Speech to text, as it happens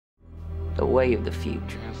The way of the future.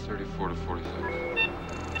 Chance 34 to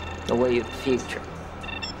 46. The way of the future.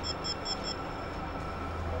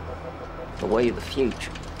 The way of the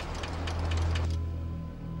future.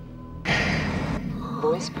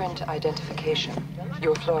 Voice print identification.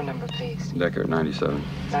 Your floor number, please. Deckard 97.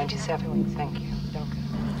 97, thank you.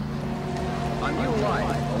 A new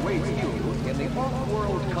life awaits you in the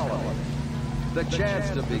off-world colony. The chance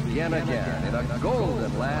to begin again in a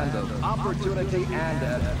golden land of opportunity and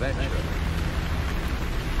adventure.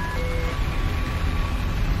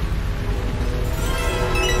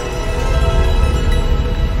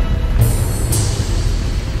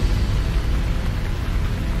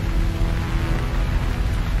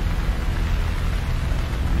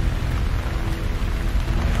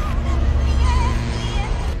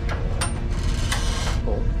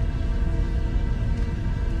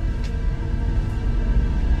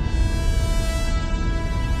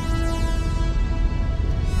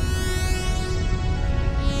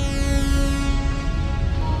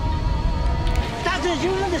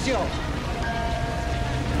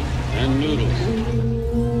 And noodles.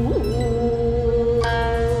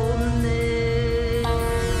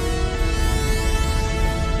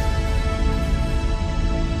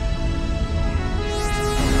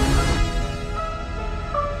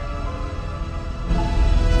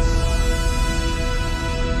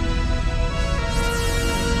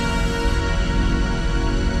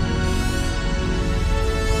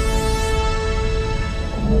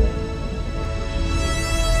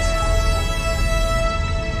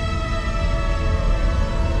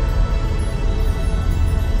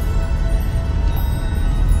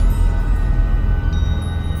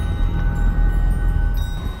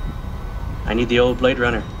 I need the old Blade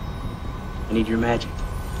Runner. I need your magic.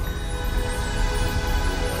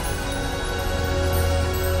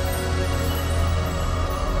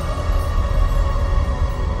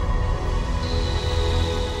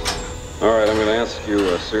 All right, I'm going to ask you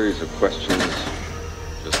a series of questions.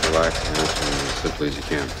 Just relax and answer them as simply as you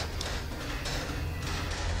can.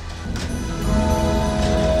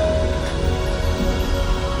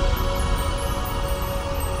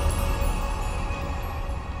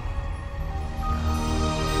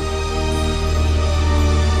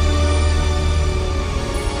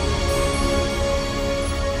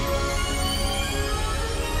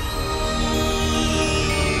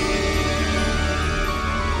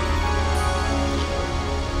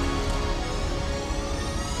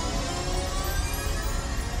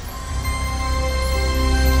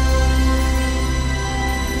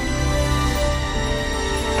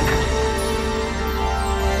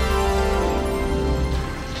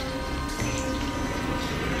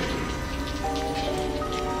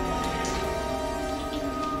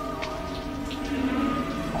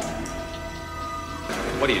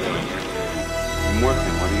 What are you doing here? I'm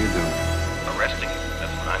working. What are you doing? Arresting you.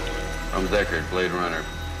 That's what I'm doing. I'm Deckard, Blade Runner.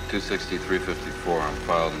 26354. I'm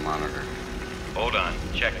filed and monitored. Hold on.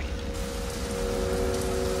 Checking.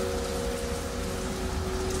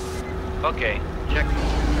 Okay. Checking.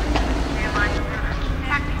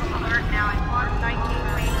 Tactical alert now at 19,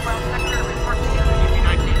 Wayne 12 sector. Report to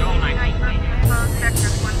all 19.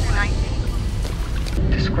 sectors 1 through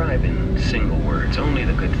 19. Describe in single words only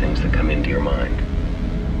the good things that come into your mind.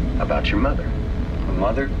 About your mother. A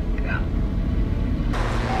mother? Yeah.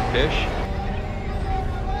 Fish?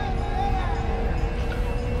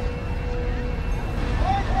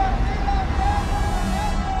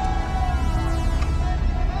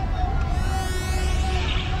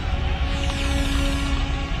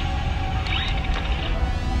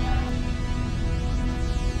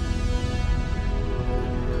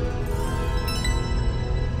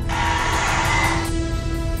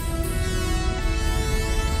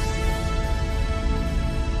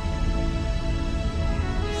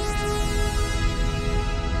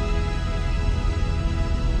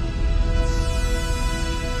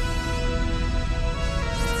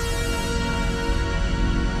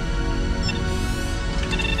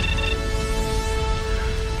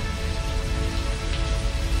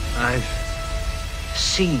 I've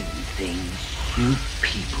seen things you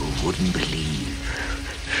people wouldn't believe.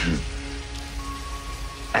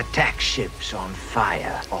 Attack ships on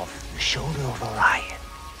fire off the shoulder of Orion.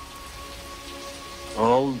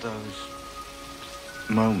 All those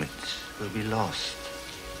moments will be lost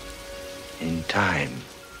in time.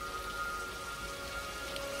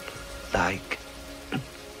 Like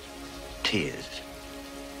tears.